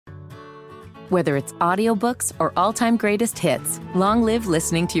Whether it's audiobooks or all-time greatest hits, long live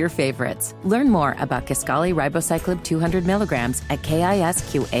listening to your favorites. Learn more about Kisqali Ribociclib 200 milligrams at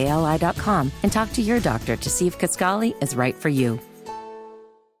KISQALI.com and talk to your doctor to see if Kisqali is right for you.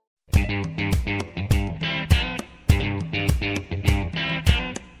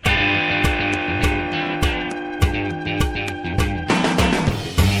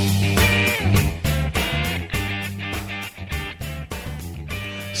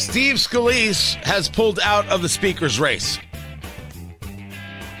 Steve Scalise has pulled out of the speaker's race.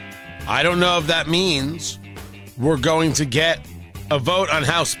 I don't know if that means we're going to get a vote on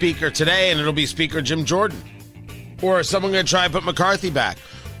House Speaker today and it'll be Speaker Jim Jordan. Or is someone going to try and put McCarthy back?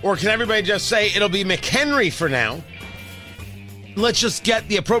 Or can everybody just say it'll be McHenry for now? Let's just get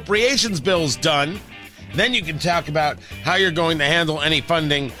the appropriations bills done. Then you can talk about how you're going to handle any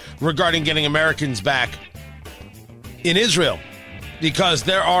funding regarding getting Americans back in Israel. Because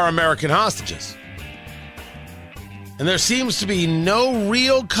there are American hostages. And there seems to be no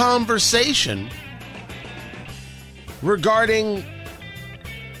real conversation regarding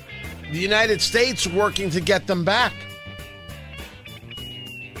the United States working to get them back.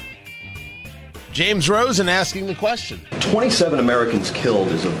 James Rosen asking the question. 27 Americans killed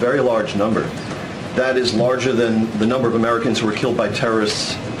is a very large number. That is larger than the number of Americans who were killed by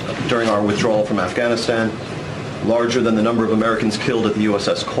terrorists during our withdrawal from Afghanistan. Larger than the number of Americans killed at the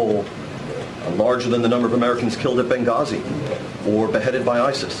USS Cole, larger than the number of Americans killed at Benghazi or beheaded by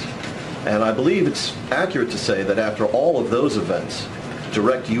ISIS. And I believe it's accurate to say that after all of those events,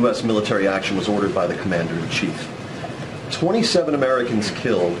 direct U.S. military action was ordered by the Commander-in-Chief. 27 Americans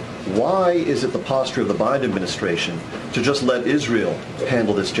killed. Why is it the posture of the Biden administration to just let Israel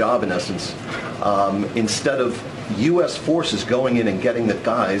handle this job, in essence, instead of U.S. forces going in and getting the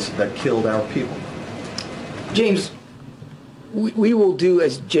guys that killed our people? James, we will do,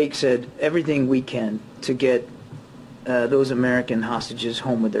 as Jake said, everything we can to get those American hostages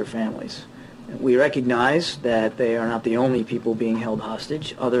home with their families. We recognize that they are not the only people being held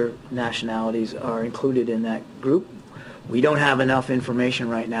hostage. Other nationalities are included in that group. We don't have enough information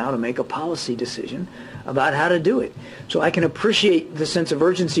right now to make a policy decision about how to do it. So I can appreciate the sense of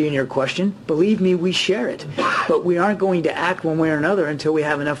urgency in your question. Believe me, we share it. But we aren't going to act one way or another until we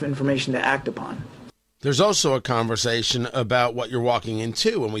have enough information to act upon. There's also a conversation about what you're walking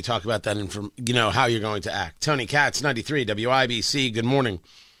into when we talk about that, how you're going to act. Tony Katz, 93 WIBC, good morning.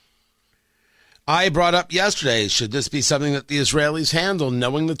 I brought up yesterday, should this be something that the Israelis handle,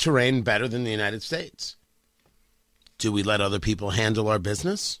 knowing the terrain better than the United States? Do we let other people handle our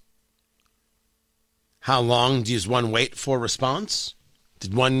business? How long does one wait for response?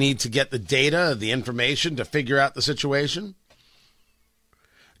 Did one need to get the data, the information to figure out the situation?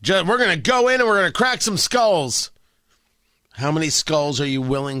 We're going to go in and we're going to crack some skulls. How many skulls are you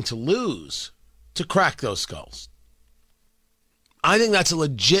willing to lose to crack those skulls? I think that's a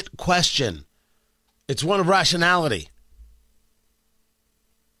legit question. It's one of rationality.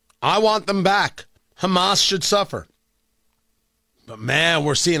 I want them back. Hamas should suffer. But man,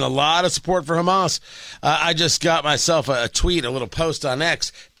 we're seeing a lot of support for Hamas. I just got myself a tweet, a little post on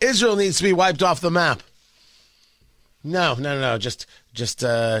X. Israel needs to be wiped off the map. No. Just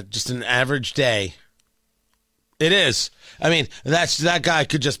an average day. It is. I mean, that guy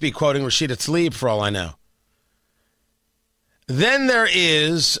could just be quoting Rashida Tlaib for all I know. Then there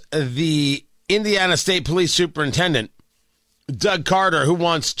is the Indiana State Police Superintendent, Doug Carter, who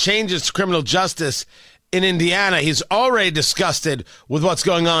wants changes to criminal justice in Indiana. He's already disgusted with what's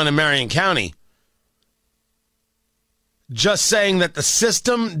going on in Marion County. Just saying that the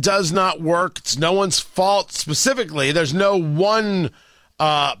system does not work. It's no one's fault specifically. There's no one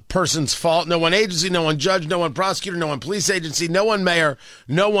person's fault. No one agency, no one judge, no one prosecutor, no one police agency, no one mayor,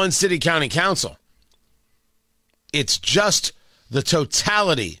 no one city county council. It's just the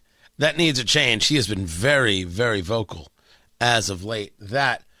totality that needs a change. He has been very, very vocal as of late.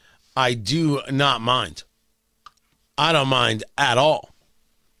 That I do not mind. I don't mind at all.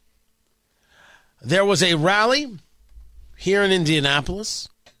 There was a rally here in Indianapolis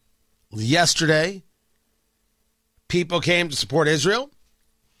yesterday. People came to support Israel.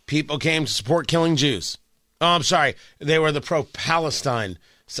 People came to support killing Jews. Oh, I'm sorry. They were the pro-Palestine.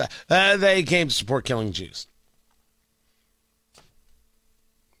 They came to support killing Jews.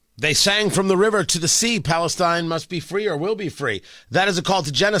 They sang from the river to the sea, Palestine must be free or will be free. That is a call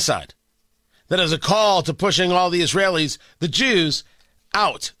to genocide. That is a call to pushing all the Israelis, the Jews,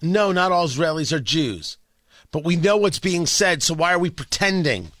 out. No, not all Israelis are Jews. But we know what's being said, so why are we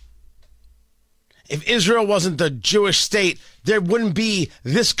pretending? If Israel wasn't the Jewish state, there wouldn't be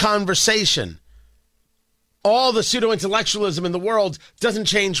this conversation. All the pseudo-intellectualism in the world doesn't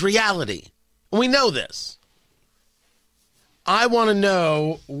change reality. We know this. I want to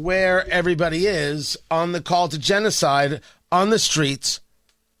know where everybody is on the call to genocide on the streets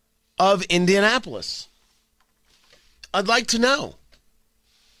of Indianapolis. I'd like to know.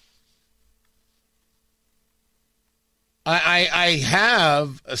 I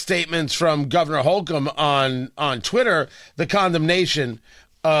have statements from Governor Holcomb on Twitter, the condemnation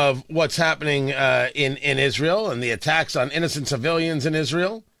of what's happening in Israel and the attacks on innocent civilians in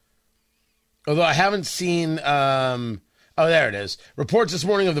Israel. Although I haven't seen... oh, there it is. Reports this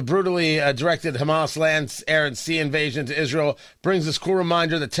morning of the brutally directed Hamas land, air, and sea invasion to Israel brings this cool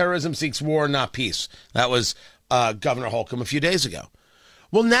reminder that terrorism seeks war, not peace. That was Governor Holcomb a few days ago.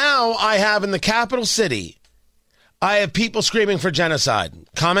 Well, now I have in the capital city, I have people screaming for genocide.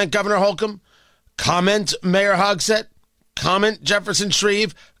 Comment Governor Holcomb. Comment Mayor Hogsett. Comment Jefferson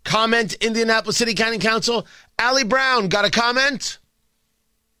Shreve. Comment Indianapolis City County Council. Allie Brown, got a comment?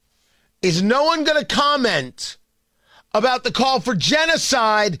 Is no one going to comment about the call for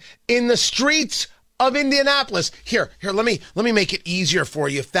genocide in the streets of Indianapolis? Here, let me make it easier for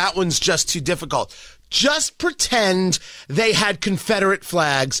you if that one's just too difficult. Just pretend they had Confederate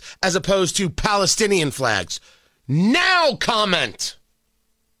flags as opposed to Palestinian flags. Now comment.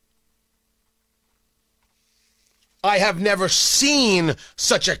 I have never seen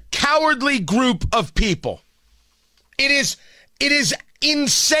such a cowardly group of people. It is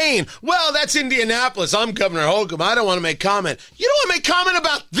insane. Well, that's Indianapolis. I'm Governor Holcomb. I don't want to make comment. You don't want to make comment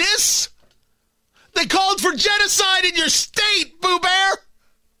about this? They called for genocide in your state, Boo Bear.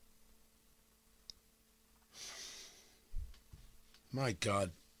 My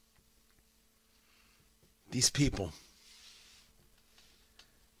God. These people.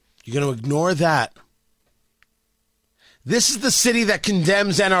 You're going to ignore that. This is the city that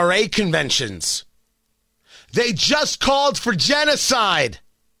condemns NRA conventions. They just called for genocide.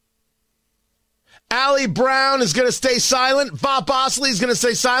 Allie Brown is going to stay silent. Vop Ostley is going to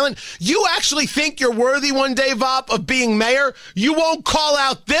stay silent. You actually think you're worthy one day, Vop, of being mayor? You won't call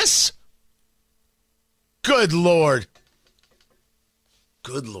out this? Good Lord.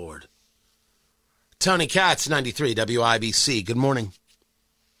 Good Lord. Tony Katz, 93 WIBC. Good morning.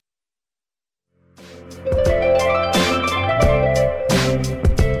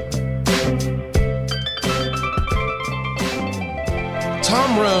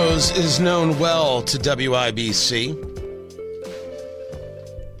 Tom Rose is known well to WIBC.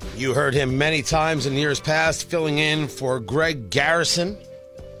 You heard him many times in years past filling in for Greg Garrison,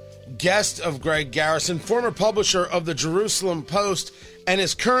 guest of Greg Garrison, former publisher of the Jerusalem Post, and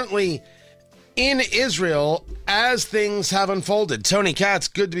is currently in Israel as things have unfolded. Tony Katz,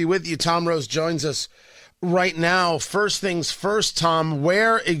 good to be with you. Tom Rose joins us right now. First things first, Tom,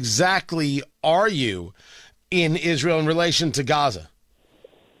 where exactly are you in Israel in relation to Gaza?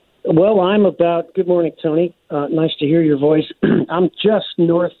 Well, good morning, Tony. Nice to hear your voice. I'm just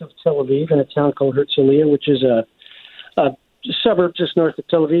north of Tel Aviv in a town called Herzliya, which is a suburb just north of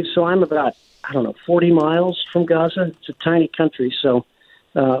Tel Aviv. So I'm about, 40 miles from Gaza. It's a tiny country. So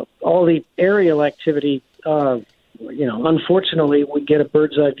all the aerial activity, unfortunately, we get a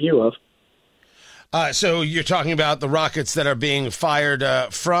bird's eye view of. So you're talking about the rockets that are being fired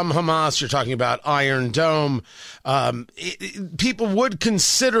from Hamas. You're talking about Iron Dome. People would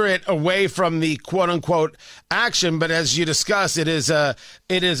consider it away from the quote unquote action, but as you discussed, it is a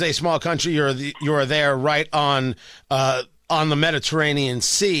small country. You're there right on the Mediterranean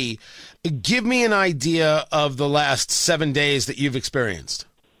Sea. Give me an idea of the last 7 days that you've experienced.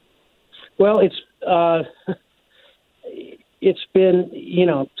 Well, it's been,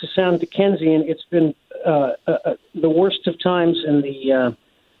 to sound Dickensian, it's been the worst of times and the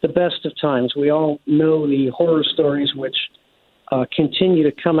best of times. We all know the horror stories which continue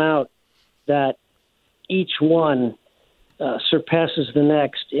to come out, that each one surpasses the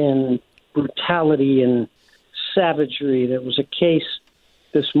next in brutality and savagery. There was a case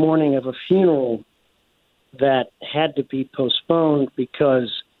this morning of a funeral that had to be postponed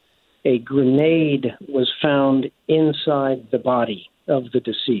because a grenade was found inside the body of the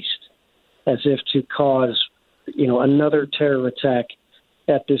deceased, as if to cause, another terror attack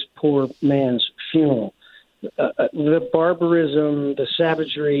at this poor man's funeral. The barbarism, the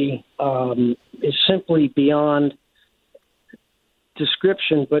savagery is simply beyond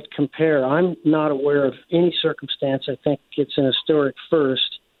description, but compare. I'm not aware of any circumstance. I think it's an historic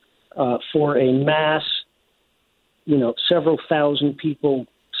first for a mass, several thousand people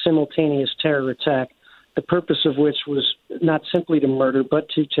simultaneous terror attack, the purpose of which was not simply to murder but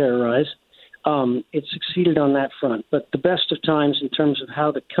to terrorize. It succeeded on that front. But the best of times in terms of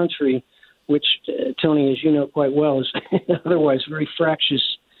how the country, which, Tony, as you know quite well, is otherwise very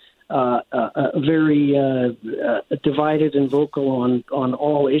fractious, very divided and vocal on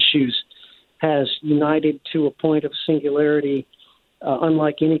all issues, has united to a point of singularity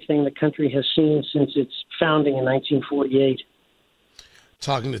unlike anything the country has seen since its founding in 1948.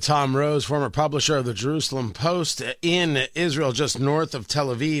 Talking to Tom Rose, former publisher of the Jerusalem Post in Israel, just north of Tel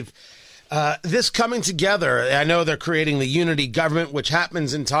Aviv. This coming together, I know they're creating the unity government, which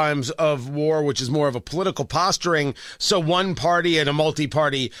happens in times of war, which is more of a political posturing. So one party in a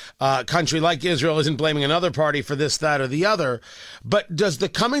multi-party country like Israel isn't blaming another party for this, that, or the other. But does the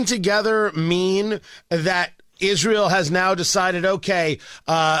coming together mean that Israel has now decided, okay,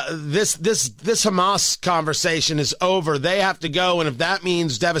 this Hamas conversation is over. They have to go, and if that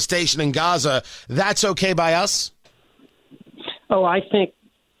means devastation in Gaza, that's okay by us? Oh, I think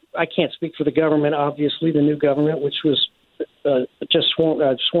I can't speak for the government. Obviously, the new government, which was just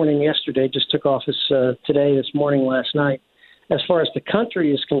sworn in yesterday, just took office this morning, last night. As far as the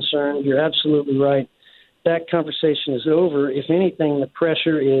country is concerned, you're absolutely right. That conversation is over. If anything, the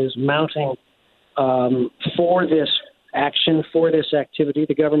pressure is mounting for this action, for this activity.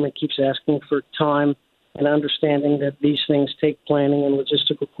 The government keeps asking for time and understanding that these things take planning and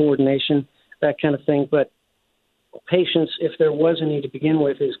logistical coordination, that kind of thing. But patience, if there was any to begin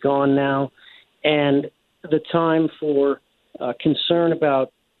with, is gone now. And the time for concern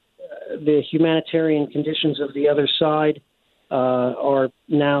about the humanitarian conditions of the other side are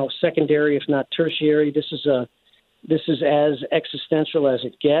now secondary, if not tertiary. This is as existential as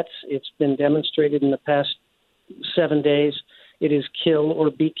it gets. It's been demonstrated in the past 7 days. It is kill or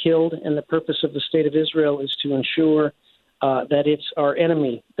be killed, and the purpose of the State of Israel is to ensure that it's our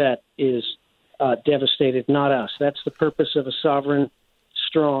enemy that is devastated, not us. That's the purpose of a sovereign,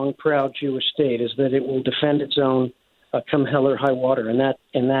 strong, proud Jewish state, is that it will defend its own come hell or high water, and that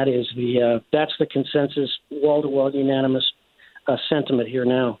is that's the consensus, wall-to-wall unanimous sentiment here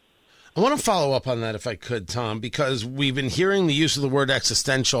now. I want to follow up on that, if I could, Tom, because we've been hearing the use of the word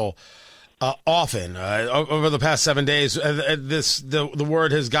existential often over the past 7 days. The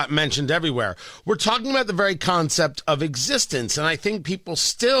word has got mentioned everywhere. We're talking about the very concept of existence, and I think people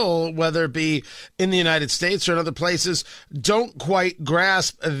still, whether it be in the United States or in other places, don't quite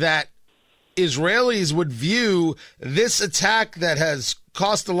grasp that Israelis would view this attack that has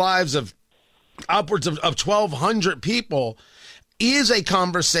cost the lives of upwards of 1,200 people is a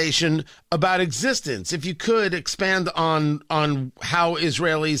conversation about existence. If you could expand on how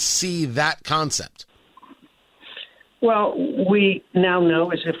Israelis see that concept. Well, we now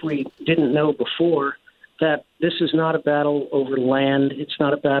know, as if we didn't know before, that this is not a battle over land. It's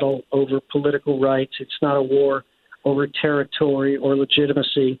not a battle over political rights. It's not a war over territory or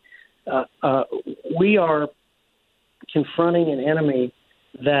legitimacy. We are confronting an enemy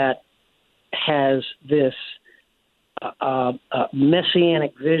that has this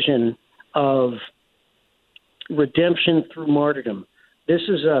messianic vision of redemption through martyrdom. This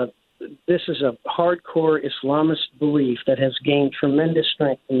is a hardcore Islamist belief that has gained tremendous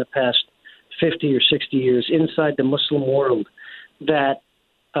strength in the past 50 or 60 years inside the Muslim world, that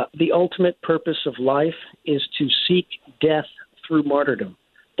the ultimate purpose of life is to seek death through martyrdom.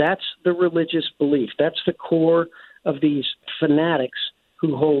 That's the religious belief. That's the core of these fanatics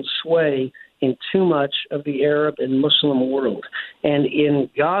who hold sway in too much of the Arab and Muslim world. And in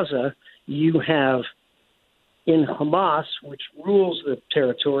Gaza, you have, in Hamas, which rules the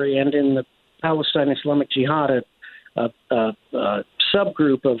territory, and in the Palestine Islamic Jihad, a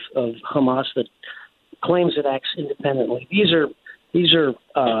subgroup of Hamas that claims it acts independently. These are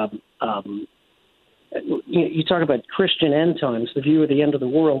you talk about Christian end times, the view of the end of the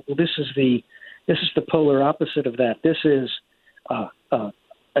world. Well, this is the polar opposite of that. This is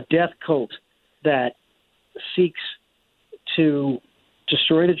a death cult that seeks to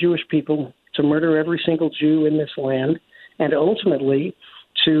destroy the Jewish people, to murder every single Jew in this land, and ultimately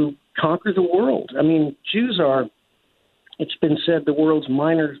to conquer the world. I mean, Jews are, it's been said, the world's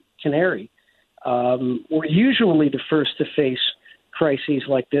minor canary. We're usually the first to face crises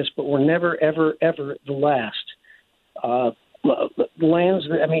like this, but we're never, ever, ever the last.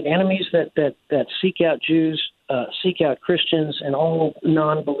 Enemies that seek out Jews, seek out Christians and all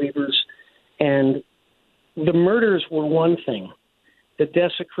non-believers. And the murders were one thing. The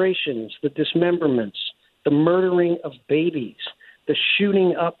desecrations, the dismemberments, the murdering of babies, the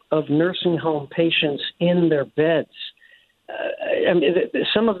shooting up of nursing home patients in their beds.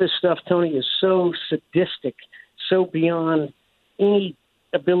 Some of this stuff, Tony, is so sadistic, so beyond any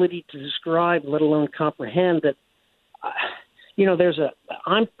ability to describe, let alone comprehend, that,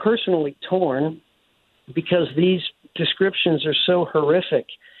 I'm personally torn because these descriptions are so horrific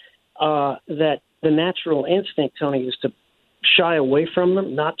that the natural instinct, Tony, is to shy away from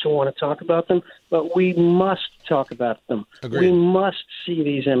them, not to want to talk about them, but we must talk about them. Agreed. We must see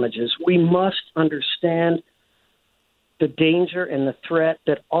these images. We must understand the danger and the threat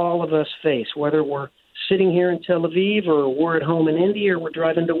that all of us face, whether we're sitting here in Tel Aviv or we're at home in India or we're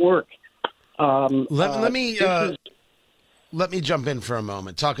driving to work. Let me jump in for a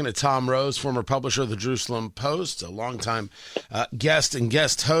moment. Talking to Tom Rose, former publisher of the Jerusalem Post, a longtime guest and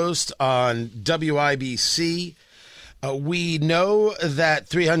guest host on WIBC. We know that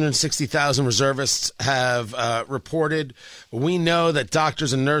 360,000 reservists have reported. We know that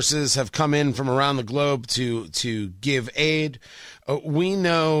doctors and nurses have come in from around the globe to give aid. We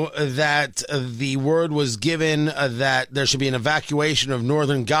know that the word was given that there should be an evacuation of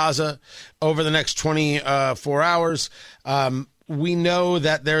northern Gaza over the next 24 hours. We know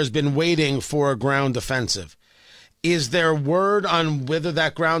that there's been waiting for a ground offensive. Is there word on whether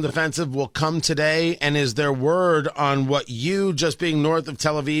that ground offensive will come today? And is there word on what you, just being north of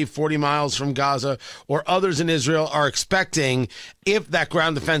Tel Aviv, 40 miles from Gaza, or others in Israel are expecting if that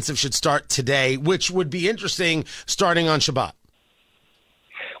ground offensive should start today, which would be interesting starting on Shabbat?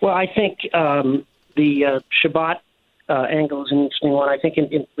 Well, I think the Shabbat angle is an interesting one. I think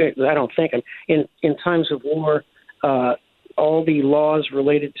in times of war, all the laws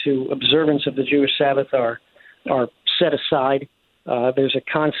related to observance of the Jewish Sabbath are set aside. There's a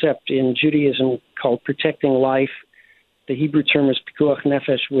concept in Judaism called protecting life. The Hebrew term is pikuach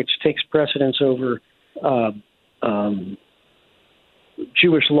nefesh, which takes precedence over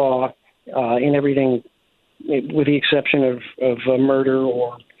Jewish law in everything, with the exception of murder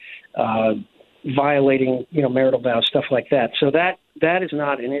or violating, marital vows, stuff like that. So that is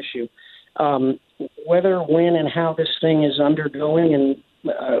not an issue. Whether, when, and how this thing is undergoing and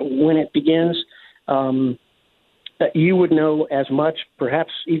when it begins, you would know as much,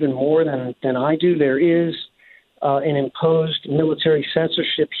 perhaps even more than I do. There is an imposed military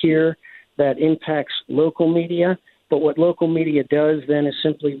censorship here that impacts local media. But what local media does then is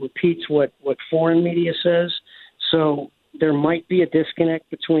simply repeats what foreign media says. So there might be a disconnect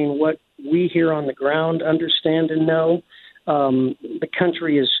between what we here on the ground understand and know. The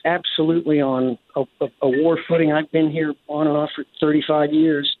country is absolutely on a war footing. I've been here on and off for 35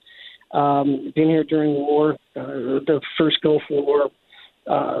 years. Been here during the war, the first Gulf War,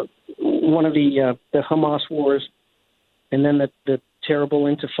 one of the Hamas wars, and then the terrible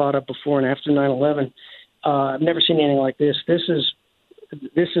Intifada before and after 9/11. I've never seen anything like this. This is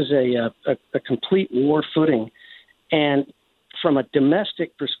a complete war footing. And from a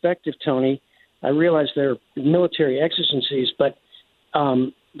domestic perspective, Tony, I realize there are military exigencies, but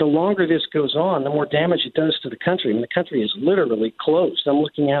the longer this goes on, the more damage it does to the country. I mean, the country is literally closed. I'm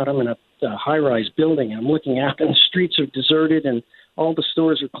looking out. I'm in a high-rise building. I'm looking out, and the streets are deserted, and all the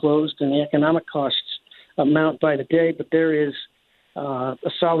stores are closed, and the economic costs mount by the day. But there is a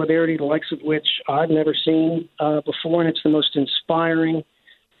solidarity the likes of which I've never seen before, and it's the most inspiring,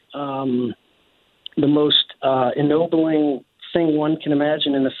 the most ennobling thing one can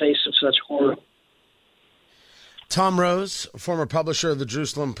imagine in the face of such horror. Tom Rose, former publisher of the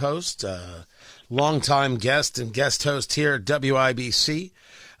Jerusalem Post, longtime guest and guest host here at WIBC.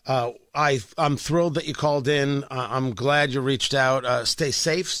 I'm thrilled that you called in. I'm glad you reached out. Stay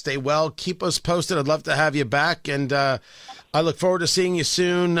safe, stay well. Keep us posted. I'd love to have you back, and I look forward to seeing you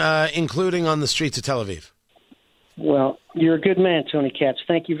soon, including on the streets of Tel Aviv. Well, you're a good man, Tony Katz.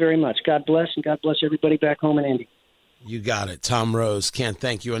 Thank you very much. God bless, and God bless everybody back home in Indy. You got it. Tom Rose, can't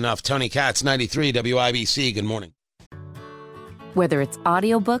thank you enough. Tony Katz, 93 WIBC. Good morning. Whether it's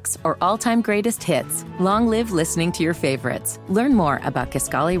audiobooks or all-time greatest hits, long live listening to your favorites. Learn more about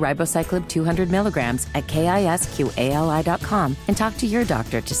Kisqali Ribociclib 200 milligrams at KISQALI.com and talk to your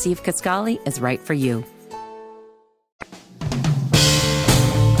doctor to see if Kisqali is right for you.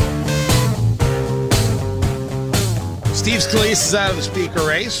 Steve Scalise is out of the speaker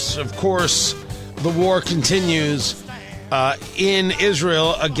race. Of course, the war continues in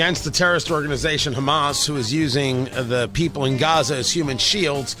Israel against the terrorist organization Hamas, who is using the people in Gaza as human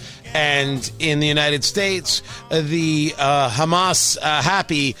shields. And in the United States, the Hamas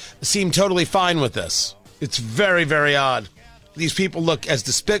happy seem totally fine with this. It's very, very odd. These people look as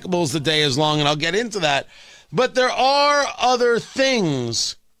despicable as the day is long, and I'll get into that. But there are other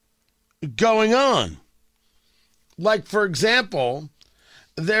things going on. Like, for example,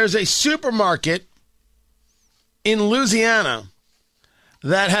 there's a supermarket in Louisiana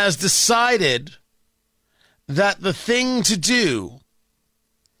that has decided that the thing to do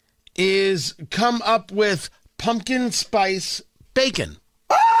is come up with pumpkin spice bacon.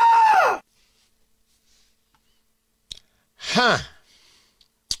 All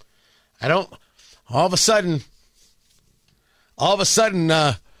of a sudden, all of a sudden,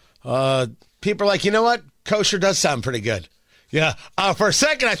 people are like, you know what? Kosher does sound pretty good. Yeah. For a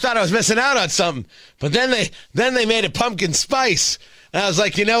second, I thought I was missing out on something, but then they made it pumpkin spice, and I was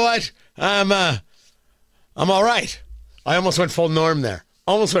like, you know what? I'm all right. I almost went full Norm there.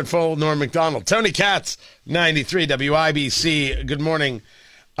 Almost went full Norm McDonald. Tony Katz, 93 WIBC. Good morning.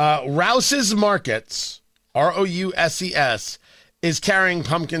 Rouse's Markets, Rousses, is carrying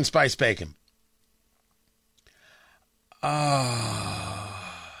pumpkin spice bacon. You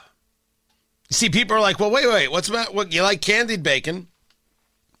see, people are like, well, wait, what's about, what, you like candied bacon?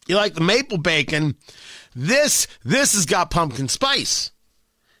 You like the maple bacon? This has got pumpkin spice.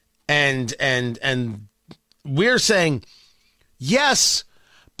 And we're saying, yes,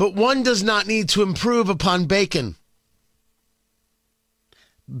 but one does not need to improve upon bacon.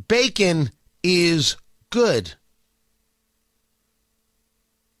 Bacon is good.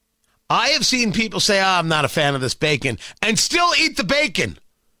 I have seen people say, I'm not a fan of this bacon, and still eat the bacon.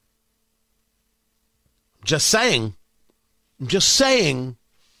 Just saying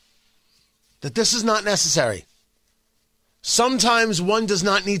that this is not necessary. Sometimes one does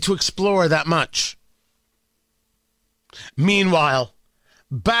not need to explore that much. Meanwhile,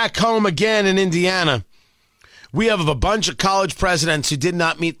 back home again in Indiana, we have a bunch of college presidents who did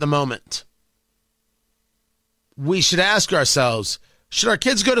not meet the moment. We should ask ourselves, should our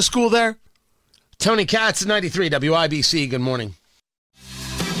kids go to school there? Tony Katz at 93 WIBC. Good morning.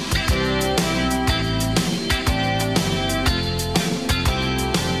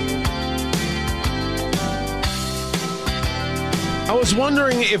 I was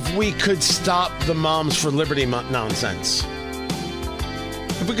wondering if we could stop the Moms for Liberty nonsense.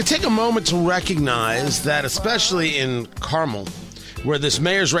 If we could take a moment to recognize that, especially in Carmel, where this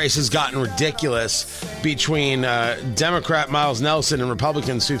mayor's race has gotten ridiculous between Democrat Miles Nelson and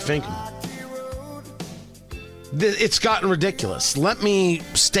Republican Sue Finkham. It's gotten ridiculous. Let me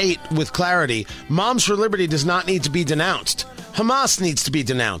state with clarity, Moms for Liberty does not need to be denounced. Hamas needs to be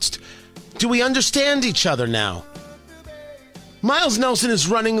denounced. Do we understand each other now? Miles Nelson is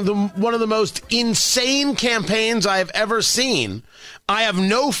running one of the most insane campaigns I have ever seen. I have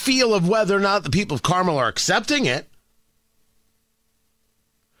no feel of whether or not the people of Carmel are accepting it.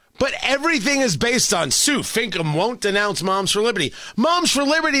 But everything is based on Sue Finkham won't denounce Moms for Liberty. Moms for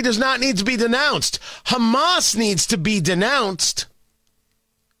Liberty does not need to be denounced. Hamas needs to be denounced.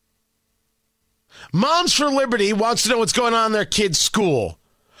 Moms for Liberty wants to know what's going on in their kids' school.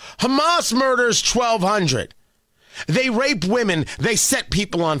 Hamas murders 1,200. They rape women. They set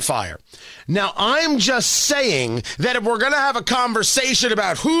people on fire. Now, I'm just saying that if we're going to have a conversation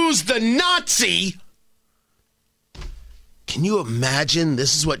about who's the Nazi, can you imagine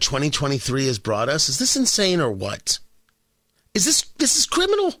this is what 2023 has brought us? Is this insane or what? This is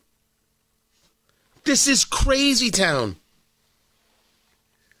criminal. This is crazy town.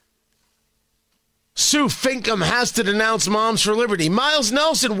 Sue Finkham has to denounce Moms for Liberty. Miles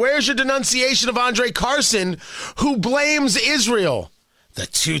Nelson, where's your denunciation of Andre Carson, who blames Israel? The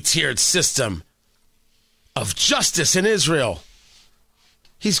two-tiered system of justice in Israel.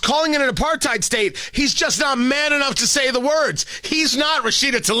 He's calling it an apartheid state. He's just not man enough to say the words. He's not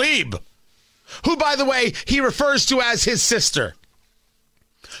Rashida Tlaib, who, by the way, he refers to as his sister.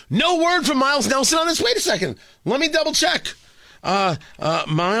 No word from Miles Nelson on this. Wait a second. Let me double check.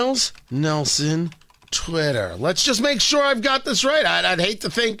 Miles Nelson Twitter. Let's just make sure I've got this right. I'd hate to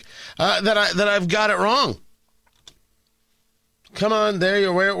think that I've got it wrong. Come on, there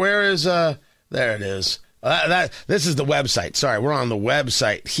you are. Where is there it is. This is the website. Sorry, we're on the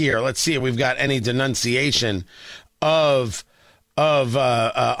website here. Let's see if we've got any denunciation of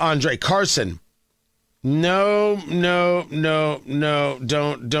Andre Carson. No,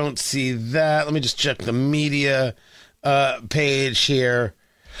 don't see that. Let me just check the media page here.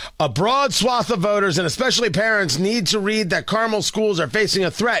 A broad swath of voters, and especially parents, need to read that Carmel schools are facing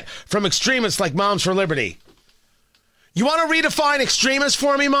a threat from extremists like Moms for Liberty. You want to redefine extremists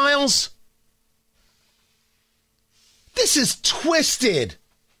for me, Miles? This is twisted.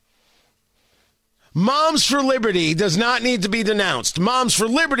 Moms for Liberty does not need to be denounced. Moms for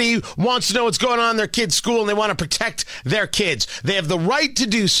Liberty wants to know what's going on in their kids' school, and they want to protect their kids. They have the right to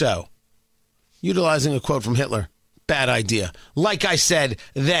do so. Utilizing a quote from Hitler. Bad idea. Like I said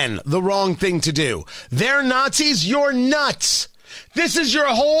then, the wrong thing to do. They're Nazis, you're nuts. This is your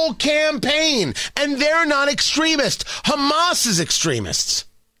whole campaign, and they're not extremists. Hamas is extremists.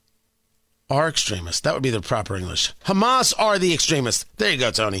 Are extremists. That would be the proper English. Hamas are the extremists. There you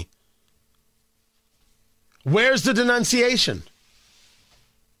go, Tony. Where's the denunciation?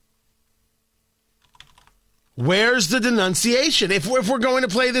 Where's the denunciation if we're going to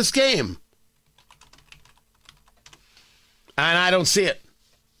play this game? And I don't see it.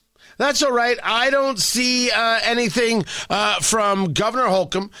 That's all right. I don't see anything from Governor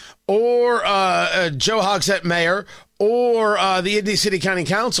Holcomb or Joe Hogsett Mayor or the Indy City County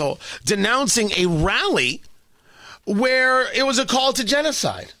Council denouncing a rally where it was a call to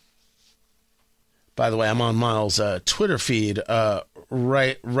genocide. By the way, I'm on Miles' Twitter feed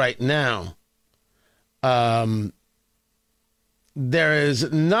right now. There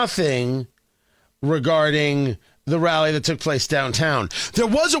is nothing regarding the rally that took place downtown. There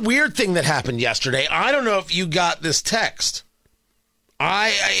was a weird thing that happened yesterday. I don't know if you got this text.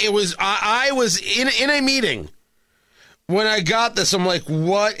 I was in a meeting when I got this. I'm like,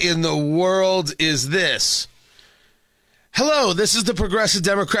 what in the world is this? Hello, this is the Progressive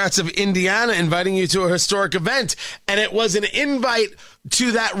Democrats of Indiana inviting you to a historic event. And it was an invite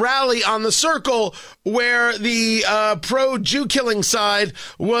to that rally on the Circle where the pro-Jew killing side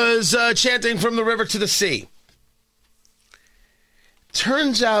was chanting from the river to the sea.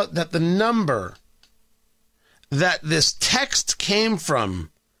 Turns out that the number that this text came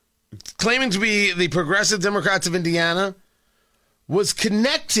from, claiming to be the Progressive Democrats of Indiana, was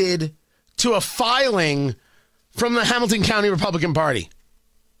connected to a filing from the Hamilton County Republican Party.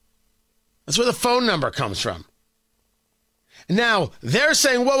 That's where the phone number comes from. Now, they're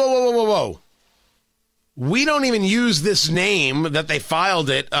saying, whoa. We don't even use this name that they filed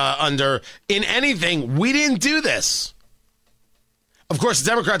it under in anything. We didn't do this. Of course, the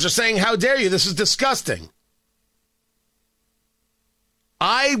Democrats are saying, how dare you? This is disgusting.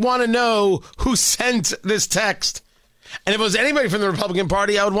 I want to know who sent this text. And if it was anybody from the Republican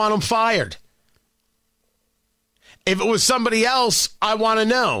Party, I would want them fired. If it was somebody else, I want to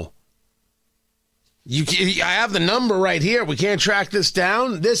know. I have the number right here. We can't track this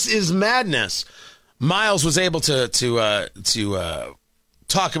down. This is madness. Miles was able to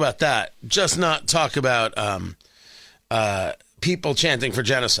talk about that, just not talk about people chanting for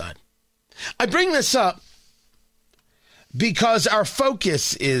genocide. I bring this up because our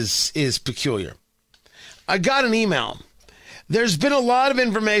focus is peculiar. I got an email. There's been a lot of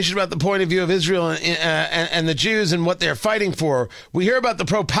information about the point of view of Israel and the Jews and what they're fighting for. We hear about the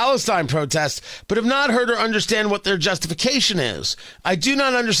pro-Palestine protests, but have not heard or understand what their justification is. I do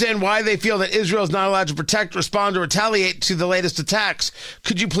not understand why they feel that Israel is not allowed to protect, respond, or retaliate to the latest attacks.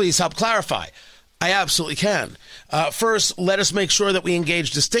 Could you please help clarify? I absolutely can. First, let us make sure that we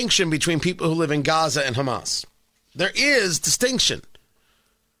engage distinction between people who live in Gaza and Hamas. There is distinction.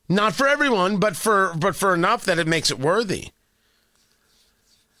 Not for everyone, but for enough that it makes it worthy.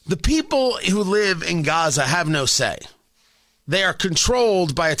 The people who live in Gaza have no say. They are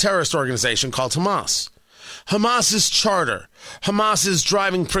controlled by a terrorist organization called Hamas. Hamas's charter, Hamas's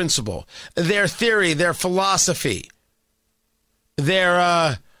driving principle, their theory, their philosophy,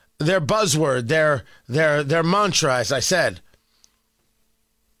 their buzzword, their mantra, as I said,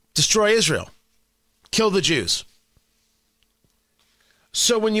 destroy Israel, kill the Jews.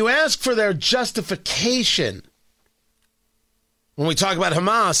 So when you ask for their justification, when we talk about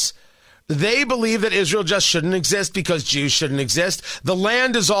Hamas, they believe that Israel just shouldn't exist because Jews shouldn't exist. The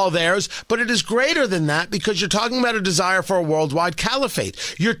land is all theirs, but it is greater than that because you're talking about a desire for a worldwide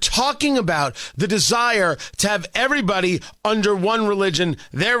caliphate. You're talking about the desire to have everybody under one religion,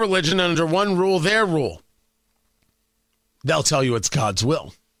 under one rule, their rule. They'll tell you it's God's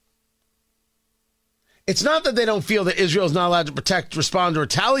will. It's not that they don't feel that Israel is not allowed to protect, respond, or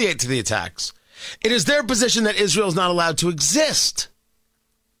retaliate to the attacks. It is their position that Israel is not allowed to exist.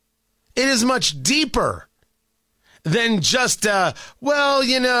 It is much deeper than just, a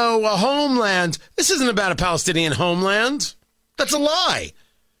homeland. This isn't about a Palestinian homeland. That's a lie.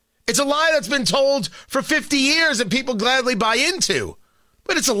 It's a lie that's been told for 50 years and people gladly buy into.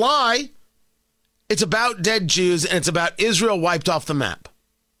 But it's a lie. It's about dead Jews and it's about Israel wiped off the map.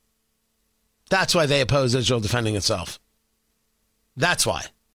 That's why they oppose Israel defending itself. That's why.